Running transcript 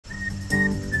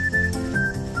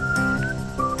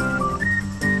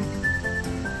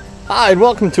Hi, and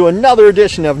welcome to another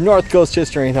edition of North Coast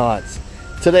History and Haunts.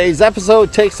 Today's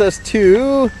episode takes us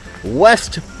to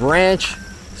West Branch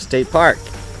State Park.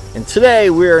 And today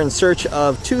we're in search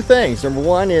of two things. Number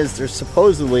one is there's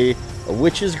supposedly a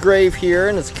witch's grave here,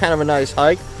 and it's kind of a nice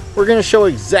hike. We're going to show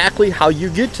exactly how you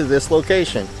get to this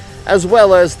location, as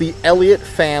well as the Elliott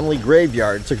family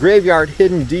graveyard. It's a graveyard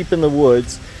hidden deep in the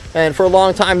woods, and for a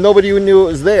long time nobody knew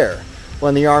it was there.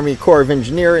 When the Army Corps of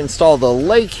Engineers installed a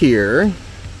lake here,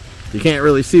 you can't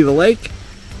really see the lake,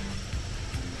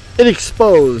 it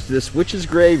exposed this witch's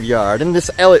graveyard and this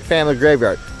Elliott family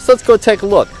graveyard. So let's go take a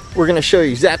look. We're going to show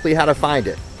you exactly how to find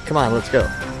it. Come on, let's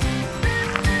go.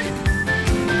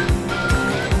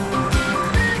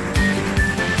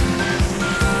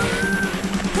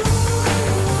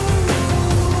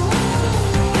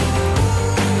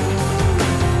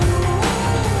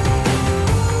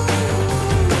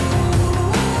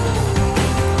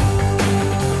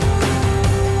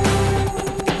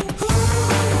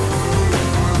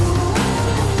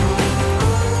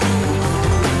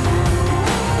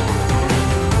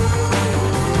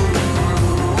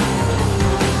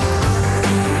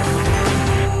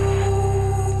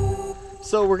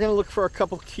 So we're going to look for a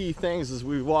couple key things as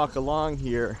we walk along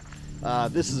here.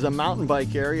 This is a mountain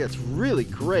bike area. It's really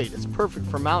great. It's perfect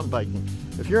for mountain biking.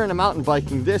 If you're into mountain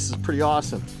biking, this is pretty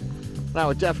awesome. And I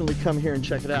would definitely come here and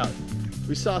check it out.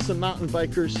 We saw some mountain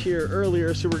bikers here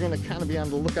earlier, so we're going to kind of be on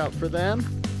the lookout for them.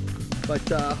 But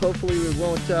hopefully we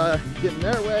won't get in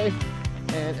their way,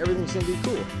 and everything's going to be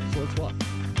cool. So let's walk.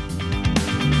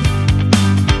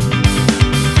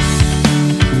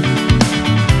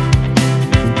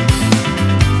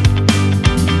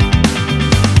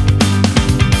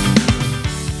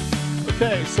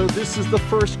 Okay, so this is the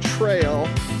first trail.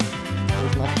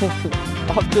 There's my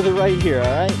off to the right here, all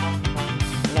right?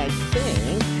 And I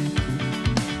think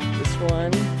this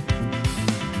one,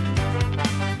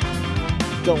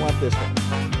 don't want this one,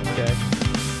 okay?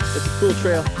 It's a cool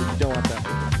trail, but you don't want that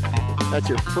one. That's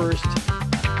your first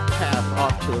path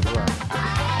off to the right.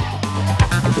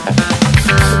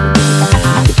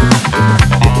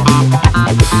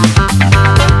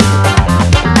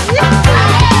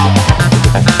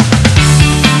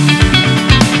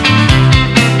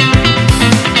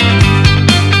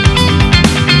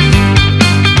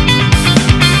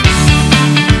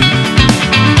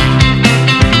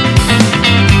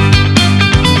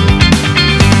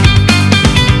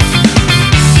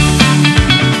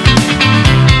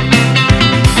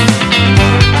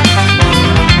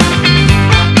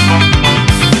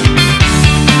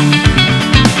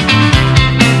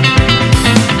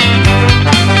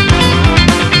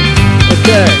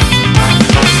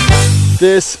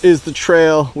 This is the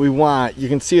trail we want. You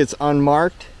can see it's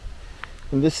unmarked,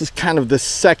 and this is kind of the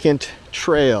second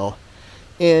trail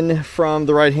in from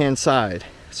the right hand side.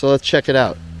 So let's check it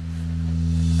out.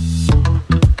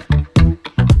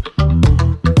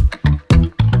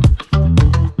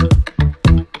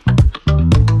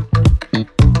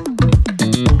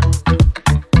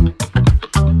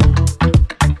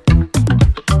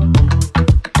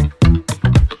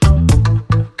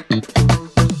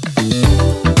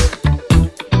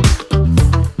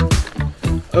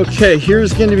 Okay,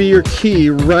 here's going to be your key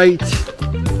right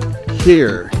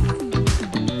here.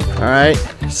 All right,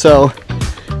 so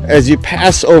as you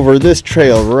pass over this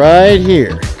trail right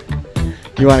here,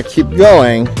 you want to keep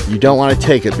going. You don't want to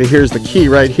take it, but here's the key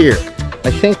right here.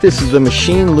 I think this is the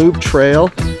Machine Loop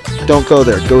Trail. Don't go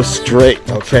there, go straight,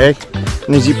 okay?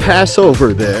 And as you pass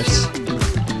over this,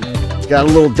 it's got a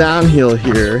little downhill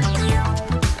here.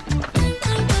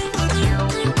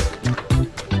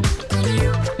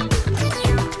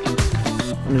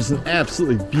 It's an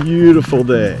absolutely beautiful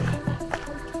day.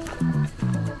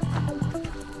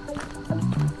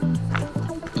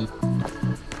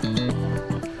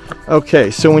 Okay,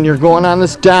 so when you're going on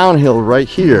this downhill right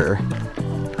here,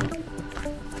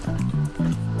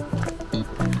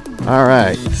 all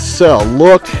right, so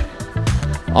look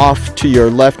off to your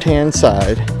left-hand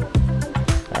side,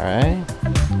 all right,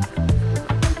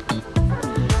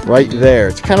 right there.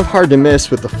 It's kind of hard to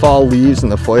miss with the fall leaves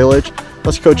and the foliage.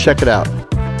 Let's go check it out.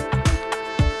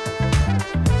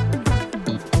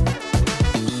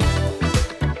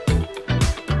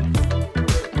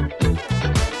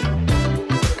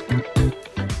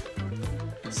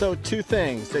 So two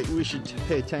things that we should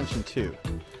pay attention to.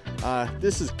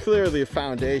 This is clearly a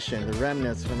foundation, the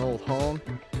remnants of an old home.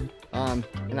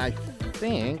 And I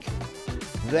think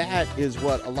that is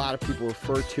what a lot of people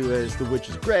refer to as the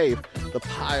witch's grave, the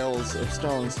piles of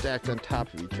stones stacked on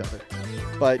top of each other.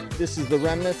 But this is the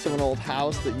remnants of an old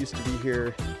house that used to be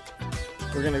here.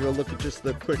 We're gonna go look at just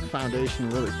the quick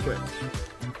foundation really quick.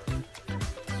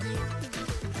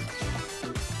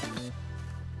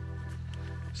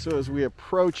 So as we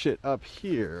approach it up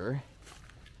here,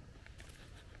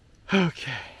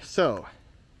 okay, so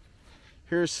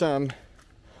here's some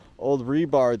old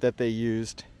rebar that they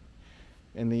used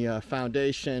in the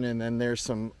foundation, and then there's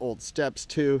some old steps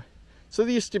too. So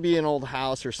there used to be an old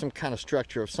house or some kind of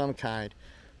structure of some kind,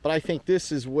 but I think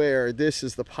this is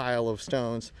the pile of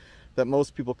stones that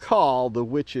most people call the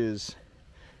witch's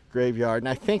graveyard. And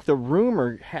I think the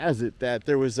rumor has it that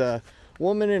there was a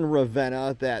woman in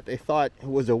Ravenna that they thought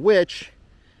was a witch,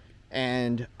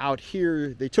 and out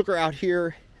here, they took her out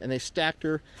here and they stacked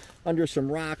her under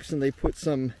some rocks, and they put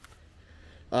some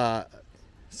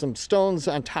stones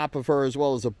on top of her as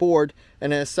well as a board,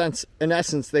 and in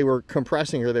essence they were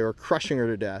compressing her, they were crushing her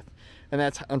to death, and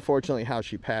that's unfortunately how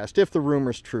she passed, if the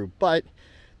rumor's true. But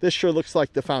this sure looks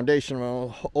like the foundation of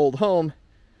an old home,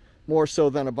 more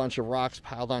so than a bunch of rocks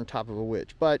piled on top of a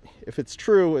witch. But if it's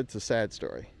true, it's a sad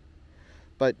story.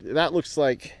 But that looks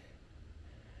like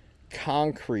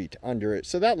concrete under it,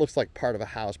 so that looks like part of a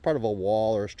house, part of a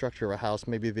wall or a structure of a house,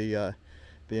 maybe the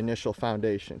initial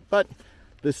foundation. But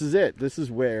this is it. This is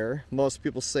where most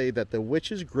people say that the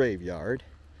witch's graveyard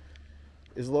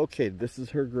is located. This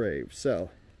is her grave. So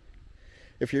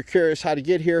if you're curious how to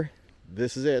get here,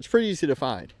 this is it. It's pretty easy to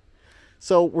find.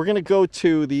 So we're going to go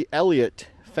to the Elliott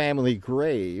family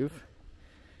grave,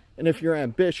 and if you're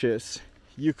ambitious,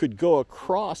 you could go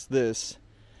across this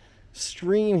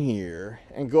stream here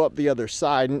and go up the other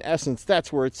side. In essence,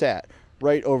 that's where it's at,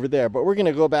 right over there. But we're going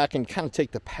to go back and kind of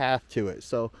take the path to it.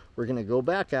 So we're going to go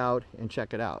back out and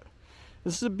check it out.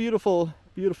 This is a beautiful,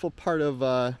 beautiful part of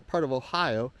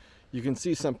Ohio. You can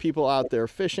see some people out there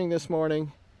fishing this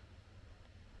morning,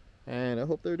 and I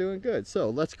hope they're doing good. So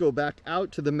let's go back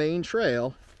out to the main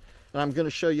trail, and I'm going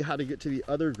to show you how to get to the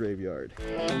other graveyard.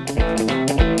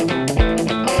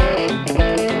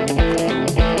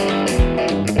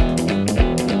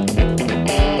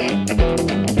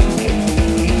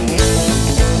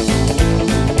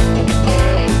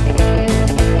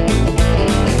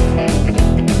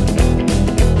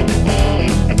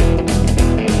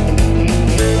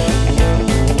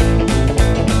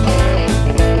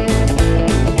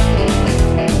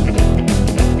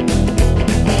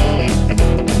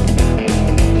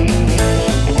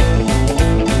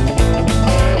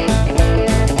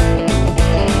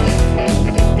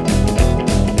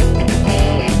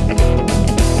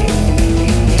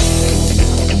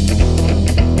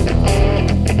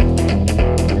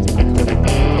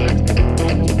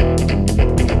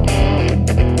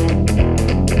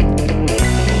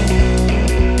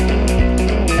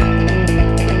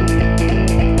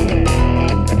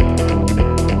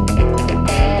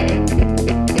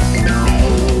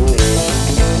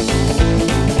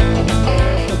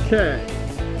 Okay,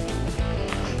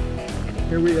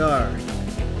 here we are.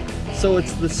 So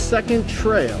it's the second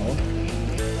trail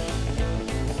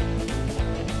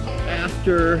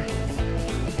after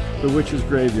the witch's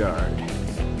graveyard.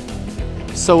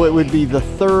 So it would be the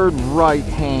third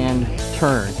right-hand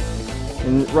turn.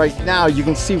 And right now you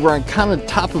can see we're on kind of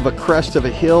top of a crest of a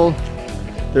hill.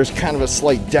 There's kind of a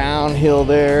slight downhill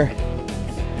there.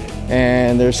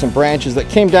 And there's some branches that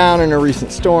came down in a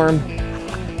recent storm.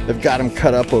 They've got them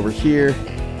cut up over here.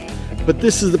 But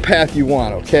this is the path you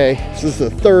want, okay? This is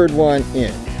the third one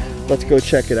in. Let's go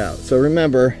check it out. So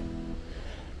remember,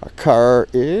 our car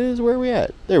is, where are we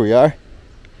at? There we are.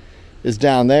 Is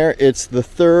down there. It's the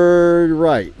third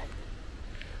right.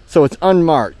 So it's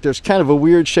unmarked. There's kind of a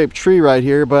weird shaped tree right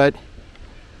here, but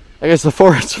I guess the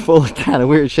forest's full of kind of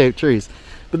weird shaped trees.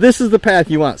 But this is the path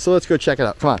you want. So let's go check it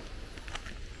out. Come on.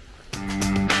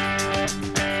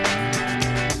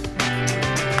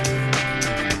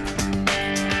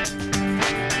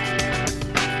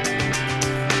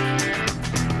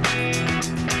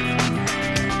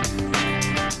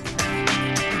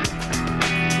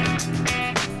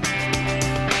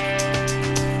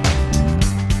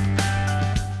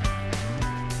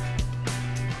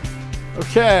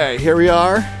 Okay, here we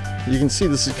are. You can see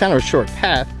this is kind of a short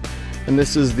path, and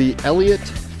this is the Elliott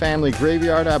family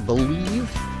graveyard, I believe.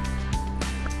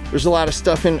 There's a lot of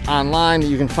stuff online that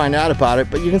you can find out about it,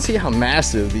 but you can see how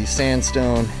massive these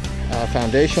sandstone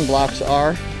foundation blocks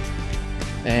are.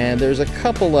 And there's a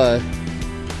couple of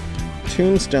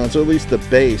tombstones, or at least the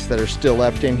base, that are still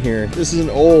left in here. This is an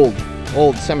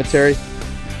old cemetery,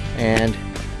 and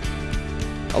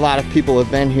a lot of people have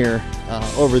been here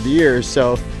over the years.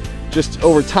 So just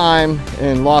over time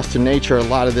and lost to nature, a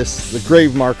lot of the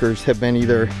grave markers have been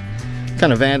either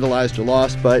kind of vandalized or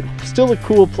lost, but still a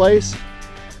cool place.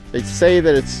 They say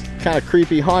that it's kind of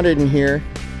creepy, haunted in here.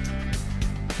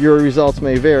 Your results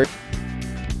may vary.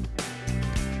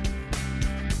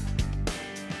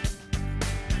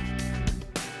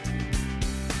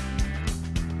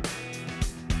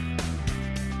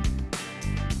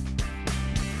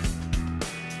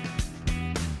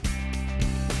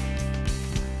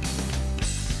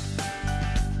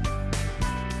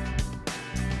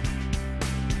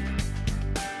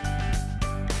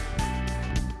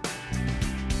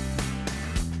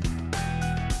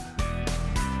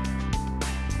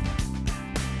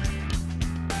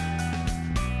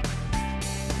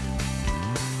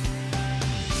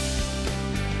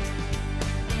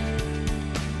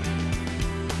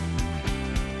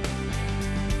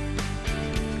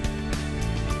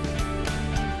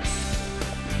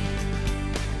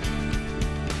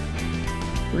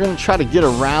 We're gonna try to get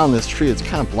around this tree. It's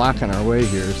kind of blocking our way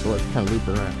here, so let's kind of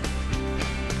loop around.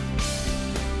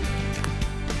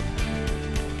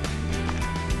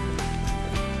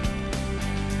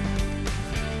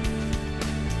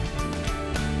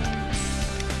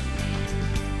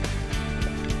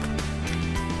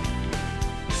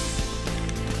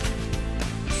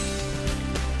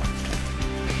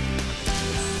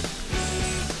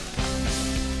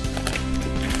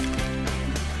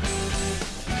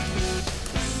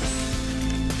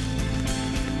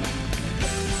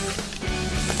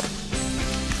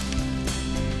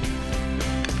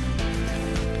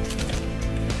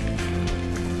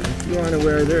 You aren't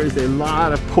aware, there is a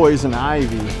lot of poison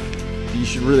ivy you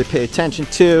should really pay attention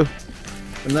to,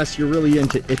 unless you're really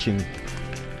into itching.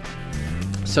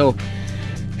 So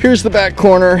here's the back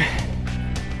corner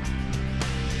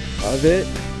of it.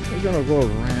 We're gonna go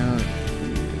around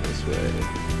this way.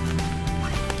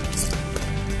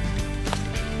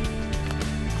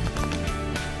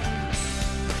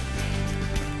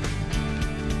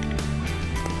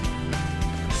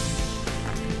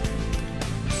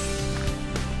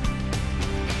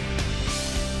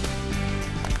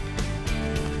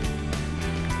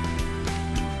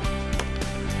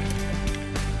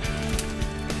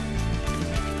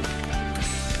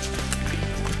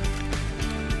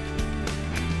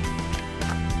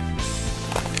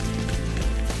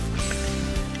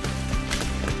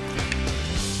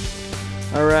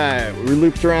 All right, we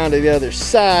looped around to the other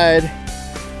side.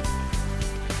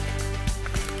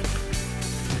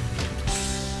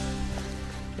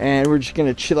 And we're just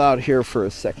gonna chill out here for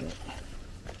a second.